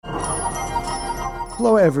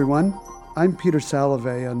Hello, everyone. I'm Peter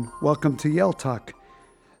Salovey, and welcome to Yale Talk.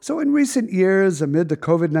 So in recent years, amid the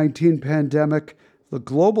COVID-19 pandemic, the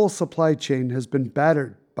global supply chain has been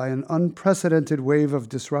battered by an unprecedented wave of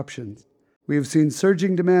disruptions. We have seen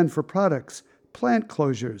surging demand for products, plant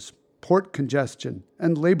closures, port congestion,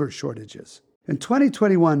 and labor shortages. In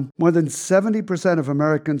 2021, more than 70% of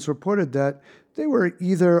Americans reported that they were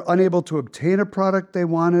either unable to obtain a product they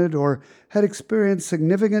wanted or had experienced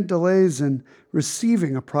significant delays in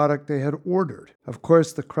receiving a product they had ordered. Of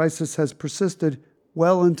course, the crisis has persisted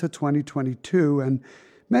well into 2022, and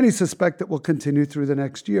many suspect it will continue through the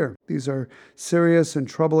next year. These are serious and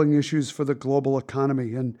troubling issues for the global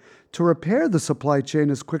economy, and to repair the supply chain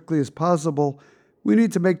as quickly as possible, we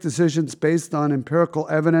need to make decisions based on empirical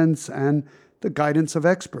evidence and the guidance of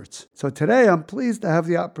experts. So today, I'm pleased to have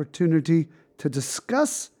the opportunity to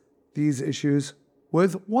discuss these issues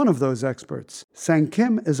with one of those experts. Sang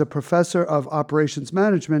Kim is a professor of operations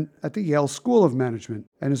management at the Yale School of Management,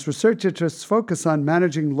 and his research interests focus on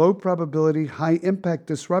managing low-probability, high-impact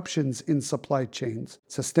disruptions in supply chains,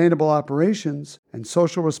 sustainable operations, and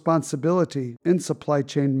social responsibility in supply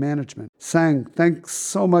chain management. Sang, thanks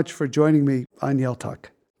so much for joining me on Yale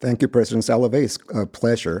Talk. Thank you, President Salovey. It's a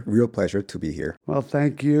pleasure, real pleasure to be here. Well,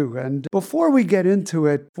 thank you. And before we get into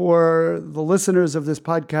it, for the listeners of this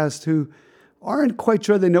podcast who aren't quite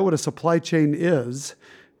sure they know what a supply chain is,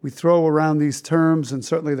 we throw around these terms, and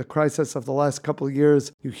certainly the crisis of the last couple of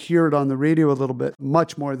years, you hear it on the radio a little bit,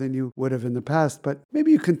 much more than you would have in the past. But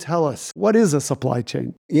maybe you can tell us, what is a supply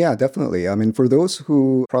chain? Yeah, definitely. I mean, for those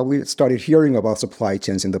who probably started hearing about supply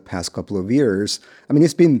chains in the past couple of years, I mean,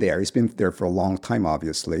 it's been there. It's been there for a long time,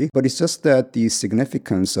 obviously. But it's just that the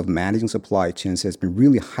significance of managing supply chains has been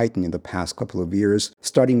really heightened in the past couple of years,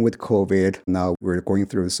 starting with COVID. Now we're going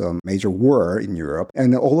through some major war in Europe.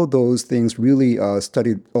 And all of those things really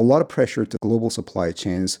studied a lot of pressure to global supply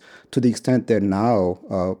chains to the extent that now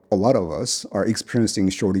a lot of us are experiencing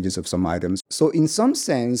shortages of some items. So in some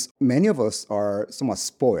sense, many of us are somewhat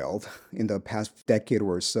spoiled in the past decade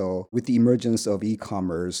or so with the emergence of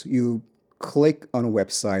e-commerce. You click on a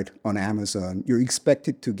website on Amazon, you're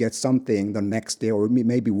expected to get something the next day or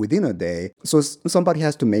maybe within a day. So somebody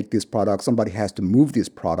has to make these products, somebody has to move these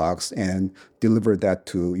products and deliver that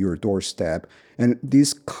to your doorstep. And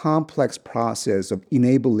this complex process of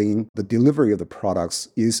enabling the delivery of the products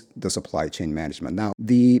is the supply chain management. Now,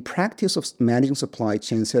 the practice of managing supply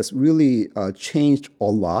chains has really changed a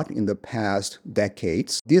lot in the past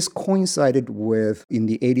decades. This coincided with, in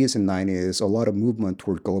the 80s and 90s, a lot of movement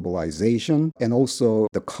toward globalization, and also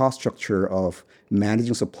the cost structure of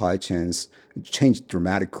managing supply chains changed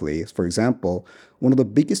dramatically. For example, one of the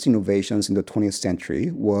biggest innovations in the 20th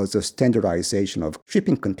century was the standardization of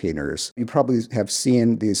shipping containers. You probably have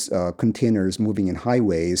seen these containers moving in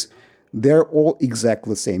highways. They're all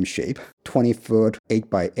exactly the same shape, 20 foot, 8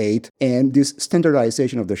 by 8. And this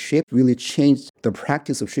standardization of the shape really changed the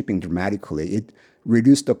practice of shipping dramatically. It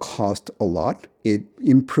reduced the cost a lot. It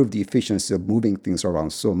improved the efficiency of moving things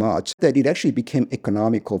around so much that it actually became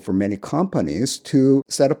economical for many companies to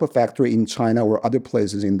set up a factory in China or other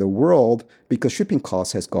places in the world because shipping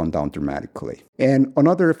costs has gone down dramatically. And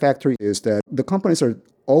another factor is that the companies are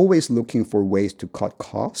always looking for ways to cut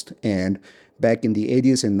cost. And back in the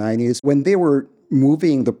 80s and 90s, when they were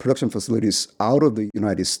moving the production facilities out of the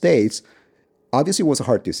United States, obviously, it was a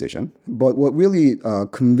hard decision, but what really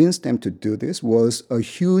convinced them to do this was a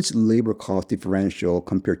huge labor cost differential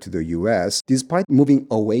compared to the U.S. Despite moving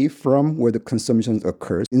away from where the consumption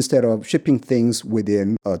occurs, instead of shipping things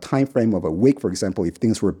within a time frame of a week, for example, if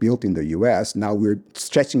things were built in the U.S., now we're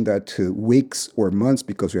stretching that to weeks or months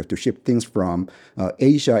because we have to ship things from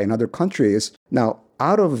Asia and other countries. Now,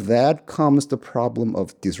 out of that comes the problem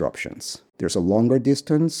of disruptions. There's a longer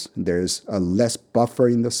distance, there's a less buffer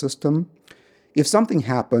in the system. If something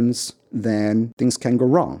happens, then things can go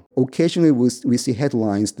wrong. Occasionally, we see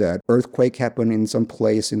headlines that earthquake happened in some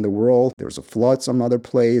place in the world. There's a flood some other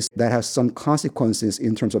place that has some consequences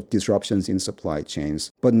in terms of disruptions in supply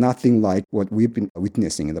chains, but nothing like what we've been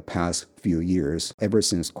witnessing in the past few years, ever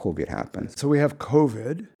since COVID happened. So we have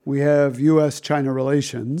COVID, we have U.S.-China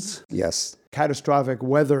relations. Yes. Catastrophic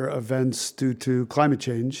weather events due to climate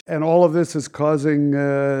change. And all of this is causing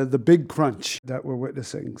the big crunch that we're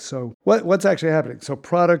witnessing. So what's actually happening? So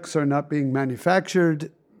products are not being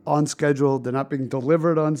manufactured on schedule. They're not being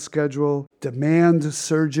delivered on schedule. Demand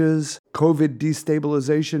surges. COVID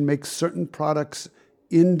destabilization makes certain products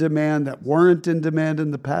in demand that weren't in demand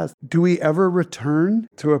in the past. Do we ever return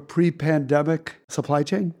to a pre-pandemic supply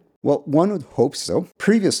chain? Well, one would hope so.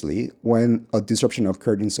 Previously, when a disruption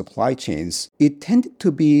occurred in supply chains, it tended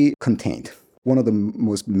to be contained. One of the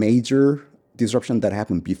most major disruption that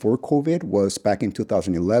happened before COVID was back in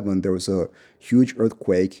 2011. There was a huge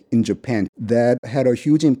earthquake in Japan that had a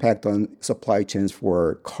huge impact on supply chains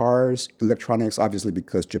for cars, electronics, obviously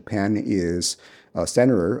because Japan is a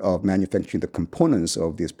center of manufacturing the components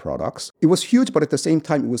of these products. It was huge, but at the same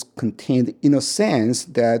time, it was contained in a sense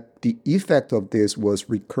that the effect of this was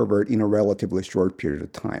recovered in a relatively short period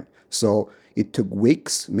of time. So it took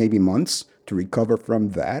weeks, maybe months, to recover from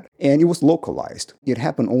that. And it was localized. It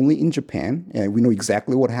happened only in Japan, and we know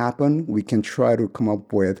exactly what happened. We can try to come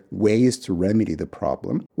up with ways to remedy the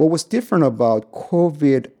problem. What was different about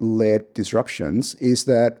COVID-led disruptions is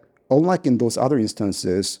that, unlike in those other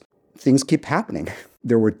instances, things keep happening.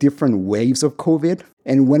 There were different waves of COVID,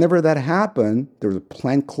 and whenever that happened, there was a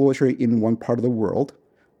plant closure in one part of the world,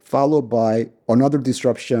 followed by another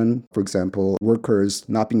disruption, for example, workers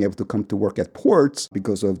not being able to come to work at ports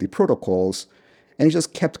because of the protocols, and it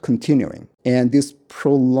just kept continuing. And this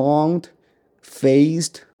prolonged,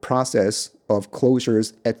 phased process of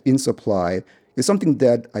closures in supply is something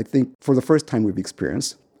that I think for the first time we've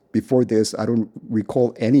experienced. Before this, I don't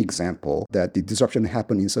recall any example that the disruption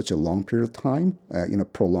happened in such a long period of time, in a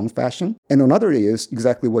prolonged fashion. And another is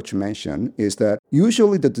exactly what you mentioned, is that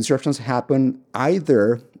usually the disruptions happen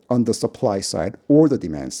either on the supply side or the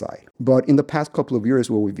demand side. But in the past couple of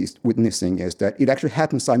years, what we've been witnessing is that it actually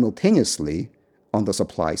happens simultaneously on the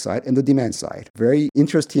supply side and the demand side. Very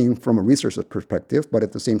interesting from a researcher's perspective, but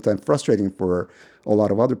at the same time frustrating for a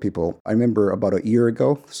lot of other people. I remember about a year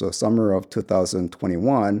ago, so summer of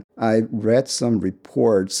 2021, I read some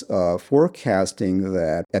reports forecasting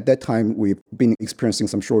that at that time we've been experiencing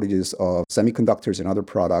some shortages of semiconductors and other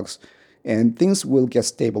products, and things will get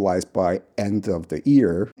stabilized by end of the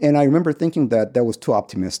year. And I remember thinking that that was too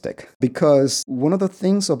optimistic, because one of the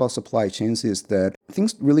things about supply chains is that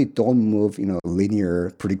things really don't move in a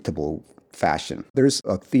linear, predictable fashion. There's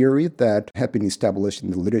a theory that had been established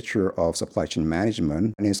in the literature of supply chain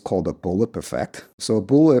management, and it's called the bullwhip effect. So a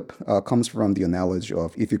bullwhip comes from the analogy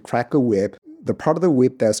of if you crack a whip, the part of the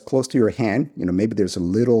whip that's close to your hand, maybe there's a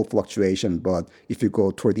little fluctuation, but if you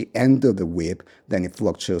go toward the end of the whip, then it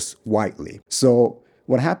fluctuates widely. So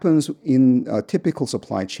what happens in typical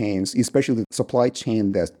supply chains, especially the supply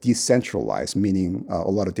chain that's decentralized, meaning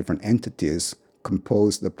a lot of different entities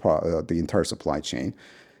compose the entire supply chain,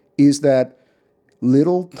 is that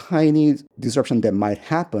little tiny disruption that might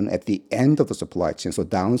happen at the end of the supply chain, so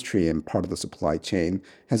downstream part of the supply chain,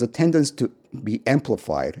 has a tendency to be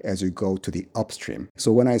amplified as you go to the upstream.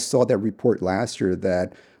 So when I saw that report last year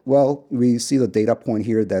that, well, we see the data point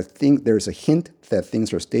here that there's a hint that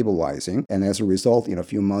things are stabilizing, and as a result, in a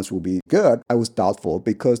few months will be good, I was doubtful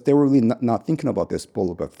because they were really not thinking about this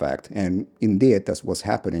bullwhip effect. And indeed, that's what's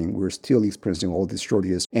happening. We're still experiencing all these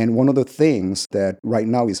shortages. And one of the things that right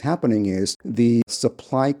now is happening is the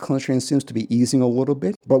supply constraint seems to be easing a little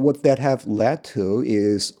bit. But what that have led to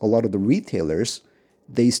is a lot of the retailers,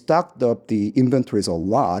 they stocked up the inventories a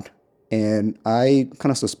lot. And I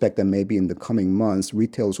kind of suspect that maybe in the coming months,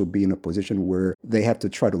 retailers will be in a position where they have to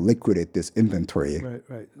try to liquidate this inventory.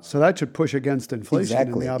 Right. So that should push against inflation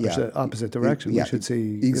in the opposite direction. We should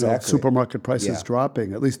see supermarket prices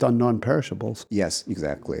dropping, at least on non-perishables. Yes,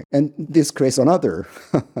 exactly. And this creates another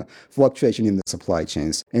fluctuation in the supply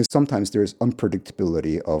chains. And sometimes there's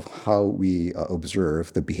unpredictability of how we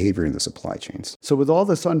observe the behavior in the supply chains. So with all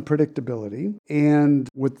this unpredictability and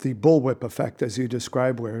with the bullwhip effect, as you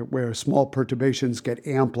described, where small perturbations get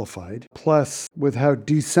amplified, plus with how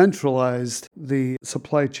decentralized the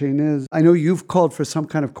supply chain is. I know you've called for some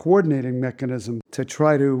kind of coordinating mechanism to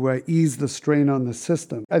try to ease the strain on the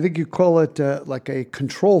system. I think you call it like a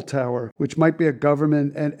control tower, which might be a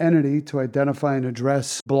government entity to identify and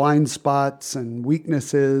address blind spots and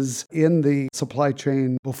weaknesses in the supply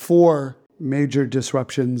chain before major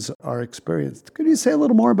disruptions are experienced. Could you say a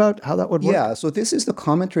little more about how that would work? Yeah, so this is the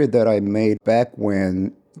commentary that I made back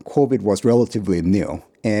when COVID was relatively new.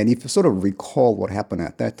 And if you sort of recall what happened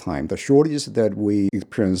at that time, the shortages that we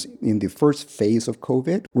experienced in the first phase of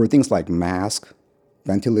COVID were things like masks,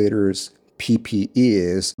 ventilators,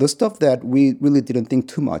 PPEs, the stuff that we really didn't think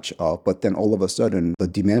too much of, but then all of a sudden the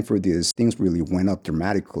demand for these things really went up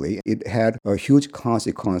dramatically. It had huge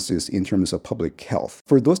consequences in terms of public health.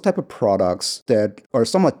 For those type of products that are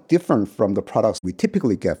somewhat different from the products we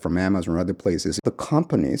typically get from Amazon or other places, the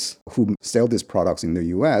companies who sell these products in the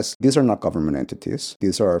US, these are not government entities.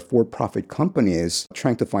 These are for-profit companies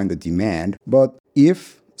trying to find the demand. But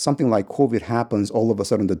if something like COVID happens, all of a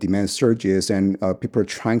sudden the demand surges and people are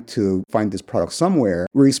trying to find this product somewhere,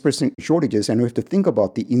 we're experiencing shortages, and we have to think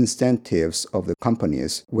about the incentives of the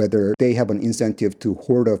companies, whether they have an incentive to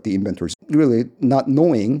hoard up the inventories, really not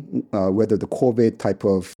knowing whether the COVID type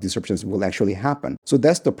of disruptions will actually happen. So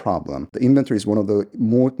that's the problem. The inventory is one of the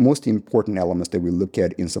most important elements that we look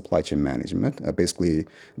at in supply chain management, basically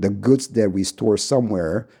the goods that we store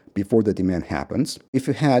somewhere before the demand happens. If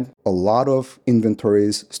you had a lot of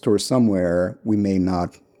inventories stored somewhere, we may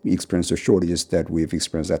not experience the shortages that we've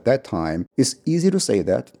experienced at that time. It's easy to say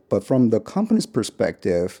that, but from the company's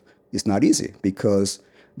perspective, it's not easy because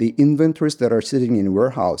the inventories that are sitting in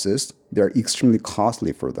warehouses, they're extremely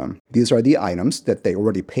costly for them. These are the items that they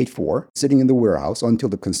already paid for sitting in the warehouse until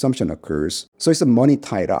the consumption occurs. So it's a money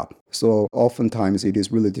tied up. So oftentimes it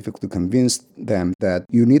is really difficult to convince them that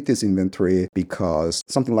you need this inventory because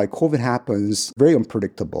something like COVID happens, very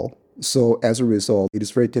unpredictable. So as a result, it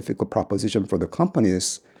is a very difficult proposition for the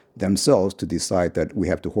companies themselves to decide that we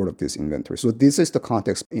have to hoard up this inventory. So this is the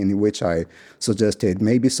context in which I suggested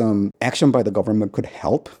maybe some action by the government could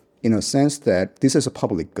help, in a sense that this is a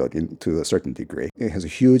public good to a certain degree. It has a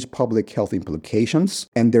huge public health implications,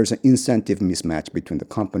 and there's an incentive mismatch between the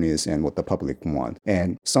companies and what the public want.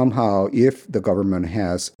 And somehow, if the government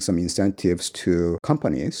has some incentives to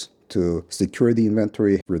companies to secure the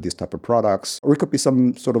inventory for these type of products, or it could be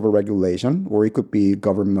some sort of a regulation, or it could be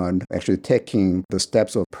government actually taking the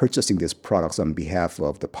steps of purchasing these products on behalf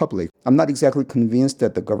of the public. I'm not exactly convinced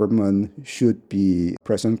that the government should be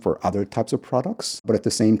present for other types of products, but at the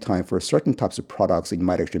same time, for certain types of products, it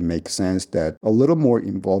might actually make sense that a little more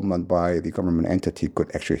involvement by the government entity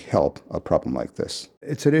could actually help a problem like this.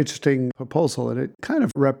 It's an interesting proposal, and it kind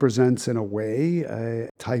of represents, in a way, a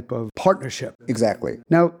type of partnership. Exactly.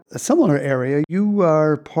 Now, a similar area, you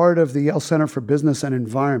are part of the Yale Center for Business and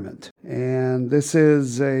Environment, and this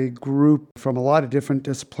is a group from a lot of different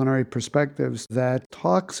disciplinary perspectives that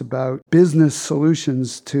talks about business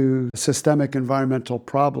solutions to systemic environmental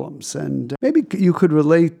problems. And maybe you could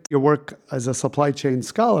relate your work as a supply chain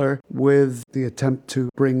scholar with the attempt to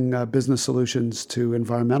bring business solutions to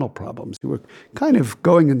environmental problems. You were kind of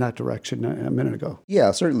going in that direction a minute ago.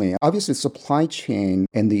 Yeah, certainly. Obviously, supply chain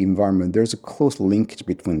and the environment, there's a close linkage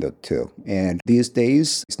between the two. And these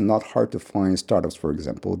days, it's not hard to find startups, for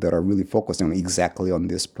example, that are really focusing exactly on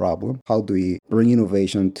this problem. How do we bring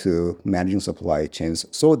innovation to managing supply chains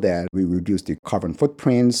so that we reduce the carbon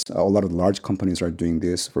footprints? A lot of large companies are doing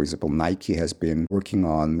this. For example, Nike has been working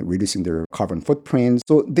on reducing their carbon footprints.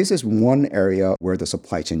 So this is one area where the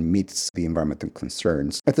supply chain meets the environmental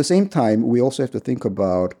concerns. At the same time, we also have to think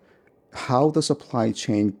about how the supply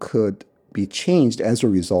chain could be changed as a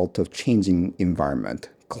result of changing environment.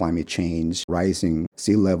 Climate change, rising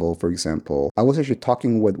sea level, for example. I was actually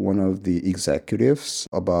talking with one of the executives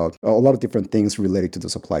about a lot of different things related to the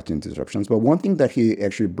supply chain disruptions. But one thing that he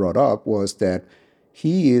actually brought up was that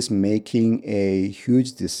he is making a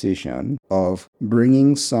huge decision of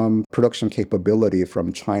bringing some production capability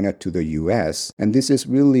from China to the US. And this is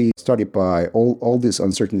really started by all these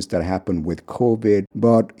uncertainties that happened with COVID.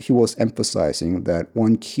 But he was emphasizing that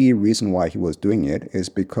one key reason why he was doing it is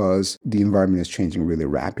because the environment is changing really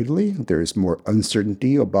rapidly. There is more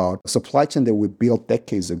uncertainty about a supply chain that we built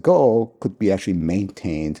decades ago could be actually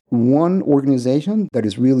maintained. One organization that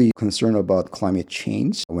is really concerned about climate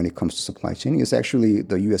change when it comes to supply chain is actually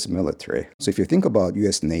the U.S. military. So if you think about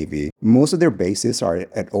U.S. Navy, most of their bases are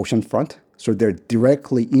at oceanfront. So they're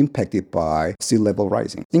directly impacted by sea level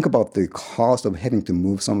rising. Think about the cost of having to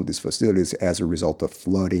move some of these facilities as a result of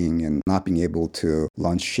flooding and not being able to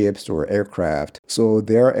launch ships or aircraft. So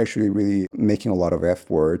they're actually really making a lot of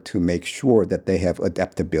effort to make sure that they have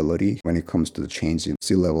adaptability when it comes to the change in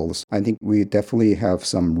sea levels. I think we definitely have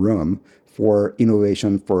some room for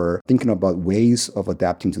innovation, for thinking about ways of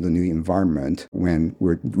adapting to the new environment when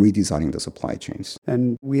we're redesigning the supply chains.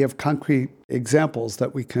 And we have concrete examples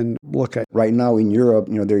that we can look at. Right now in Europe,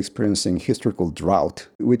 they're experiencing historical drought,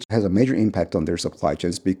 which has a major impact on their supply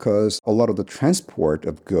chains because a lot of the transport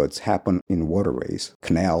of goods happen in waterways,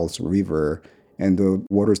 canals, river, and the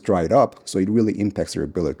water's dried up, so it really impacts their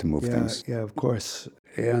ability to move things. Yeah, of course.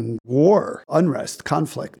 And war, unrest,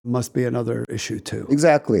 conflict must be another issue too.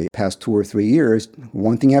 Exactly. Past 2 or 3 years,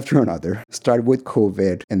 one thing after another. Started with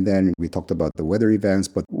COVID, and then we talked about the weather events,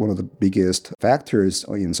 but one of the biggest factors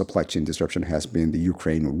in supply chain disruption has been the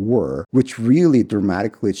Ukraine war, which really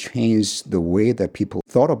dramatically changed the way that people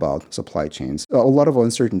thought about supply chains. A lot of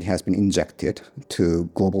uncertainty has been injected to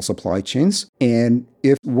global supply chains, and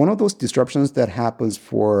if one of those disruptions that happens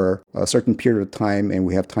for a certain period of time and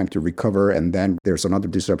we have time to recover and then there's another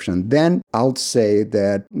another disruption, then I would say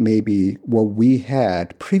that maybe what we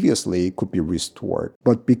had previously could be restored.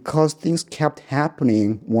 But because things kept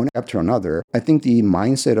happening one after another, I think the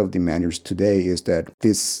mindset of the managers today is that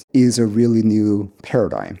this is a really new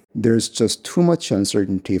paradigm. There's just too much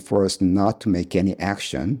uncertainty for us not to make any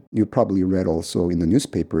action. You probably read also in the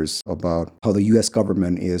newspapers about how the US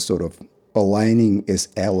government is sort of aligning its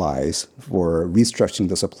allies for restructuring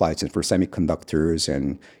the supply chain for semiconductors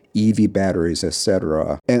and EV batteries,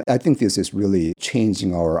 etc. And I think this is really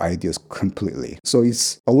changing our ideas completely. So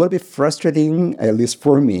it's a little bit frustrating, at least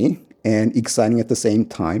for me, and exciting at the same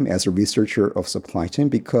time as a researcher of supply chain,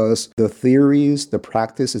 because the theories, the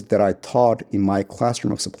practices that I taught in my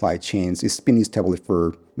classroom of supply chains, it's been established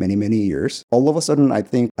for many, many years. All of a sudden, I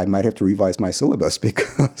think I might have to revise my syllabus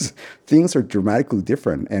because things are dramatically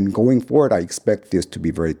different. And going forward, I expect this to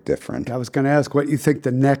be very different. I was going to ask what you think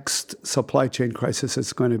the next supply chain crisis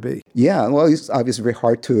is going to be. Yeah, well, it's obviously very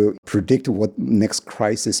hard to predict what next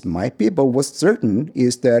crisis might be, but what's certain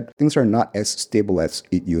is that things are not as stable as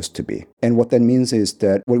it used to be. And what that means is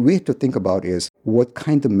that what we have to think about is what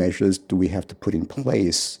kind of measures do we have to put in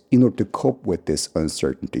place in order to cope with this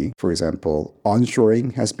uncertainty. For example,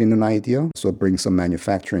 onshoring has been an idea, so bring some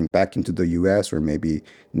manufacturing back into the US or maybe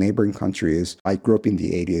neighboring countries. I grew up in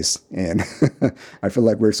the 80s, and I feel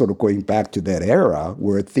like we're sort of going back to that era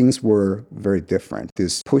where things were very different.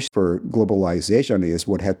 This push for globalization is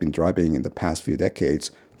what had been driving in the past few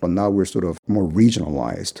decades, but now we're sort of more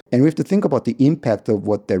regionalized. And we have to think about the impact of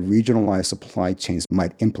what that regionalized supply chains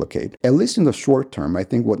might implicate. At least in the short term, I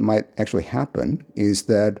think what might actually happen is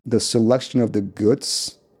that the selection of the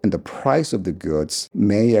goods and the price of the goods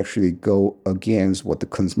may actually go against what the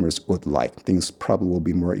consumers would like. Things probably will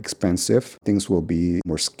be more expensive. Things will be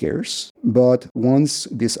more scarce. But once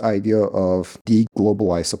this idea of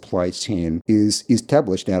de-globalized supply chain is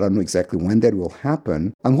established, and I don't know exactly when that will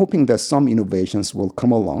happen, I'm hoping that some innovations will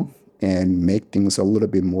come along and make things a little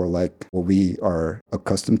bit more like what we are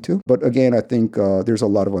accustomed to. But again, I think there's a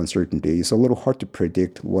lot of uncertainty. It's a little hard to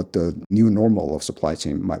predict what the new normal of supply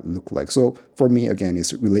chain might look like. So for me, again,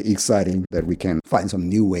 it's really exciting that we can find some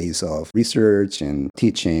new ways of research and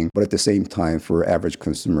teaching. But at the same time, for average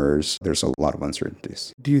consumers, there's a lot of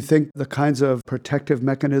uncertainties. Do you think the kinds of protective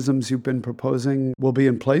mechanisms you've been proposing will be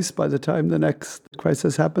in place by the time the next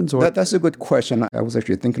crisis happens? Or That's a good question. I was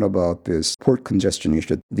actually thinking about this port congestion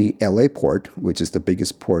issue. The LA port, which is the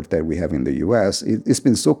biggest port that we have in the US, it's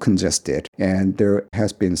been so congested, and there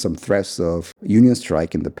has been some threats of union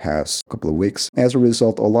strike in the past couple of weeks. As a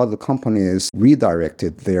result, a lot of the companies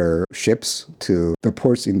redirected their ships to the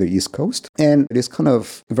ports in the East Coast, and it is kind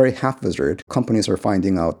of very haphazard. Companies are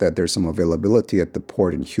finding out that there's some availability at the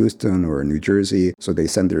port in Houston or New Jersey, so they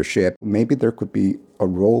send their ship. Maybe there could be a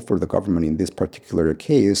role for the government in this particular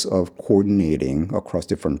case of coordinating across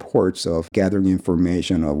different ports, of gathering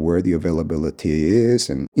information of where the availability is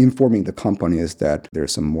and informing the companies that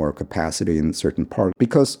there's some more capacity in certain parts.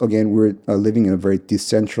 Because again, we're living in a very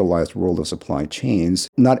decentralized world of supply chains.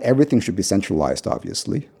 Not everything should be centralized,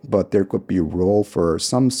 obviously, but there could be a role for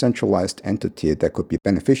some centralized entity that could be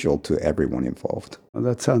beneficial to everyone involved. Well,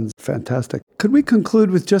 that sounds fantastic. Could we conclude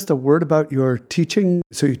with just a word about your teaching?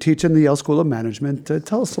 So you teach in the Yale School of Management.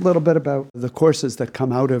 Tell us a little bit about the courses that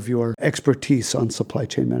come out of your expertise on supply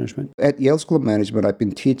chain management. At Yale School of Management, I've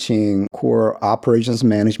been teaching core operations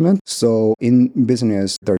management. So in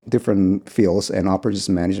business, there are different fields, and operations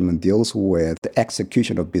management deals with the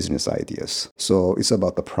execution of business ideas. So it's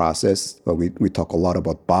about the process. We talk a lot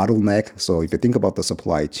about bottleneck. So if you think about the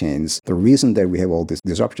supply chains, the reason that we have all these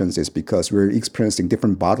disruptions is because we're experiencing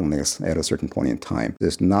different bottlenecks at a certain point in time.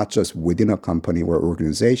 It's not just within a company or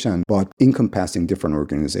organization, but encompassing different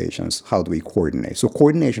organizations. How do we coordinate? So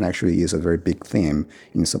coordination actually is a very big theme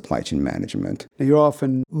in supply chain management. And you're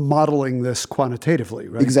often modeling this quantitatively,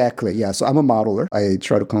 right? Exactly, yeah. So I'm a modeler. I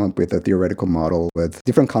try to come up with a theoretical model with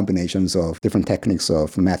different combinations of different techniques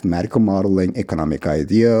of mathematical modeling, economic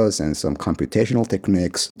ideas, and some computational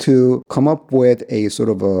techniques to come up with a sort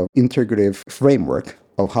of a integrative framework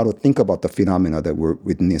of how to think about the phenomena that we're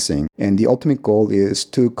witnessing. And the ultimate goal is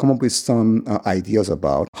to come up with some ideas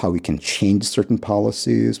about how we can change certain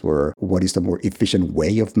policies, or what is the more efficient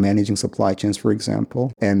way of managing supply chains, for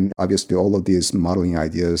example. And obviously, all of these modeling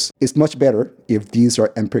ideas is much better if these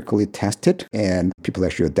are empirically tested and people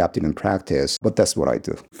actually adapt it in practice. But that's what I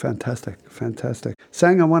do. Fantastic.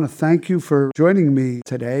 Sang, I want to thank you for joining me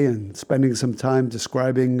today and spending some time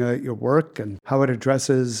describing your work and how it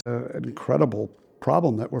addresses an incredible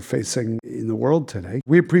problem that we're facing in the world today.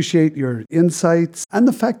 We appreciate your insights and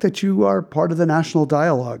the fact that you are part of the national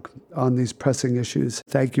dialogue on these pressing issues.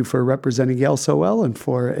 Thank you for representing Yale so well and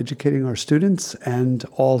for educating our students and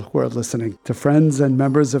all who are listening. To friends and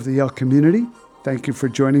members of the Yale community, thank you for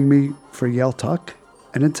joining me for Yale Talk.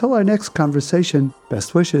 And until our next conversation,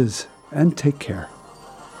 best wishes and take care.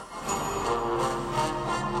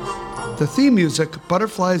 The theme music,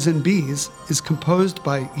 Butterflies and Bees, is composed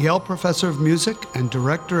by Yale Professor of Music and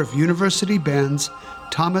Director of University Bands,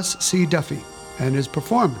 Thomas C. Duffy, and is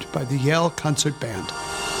performed by the Yale Concert Band.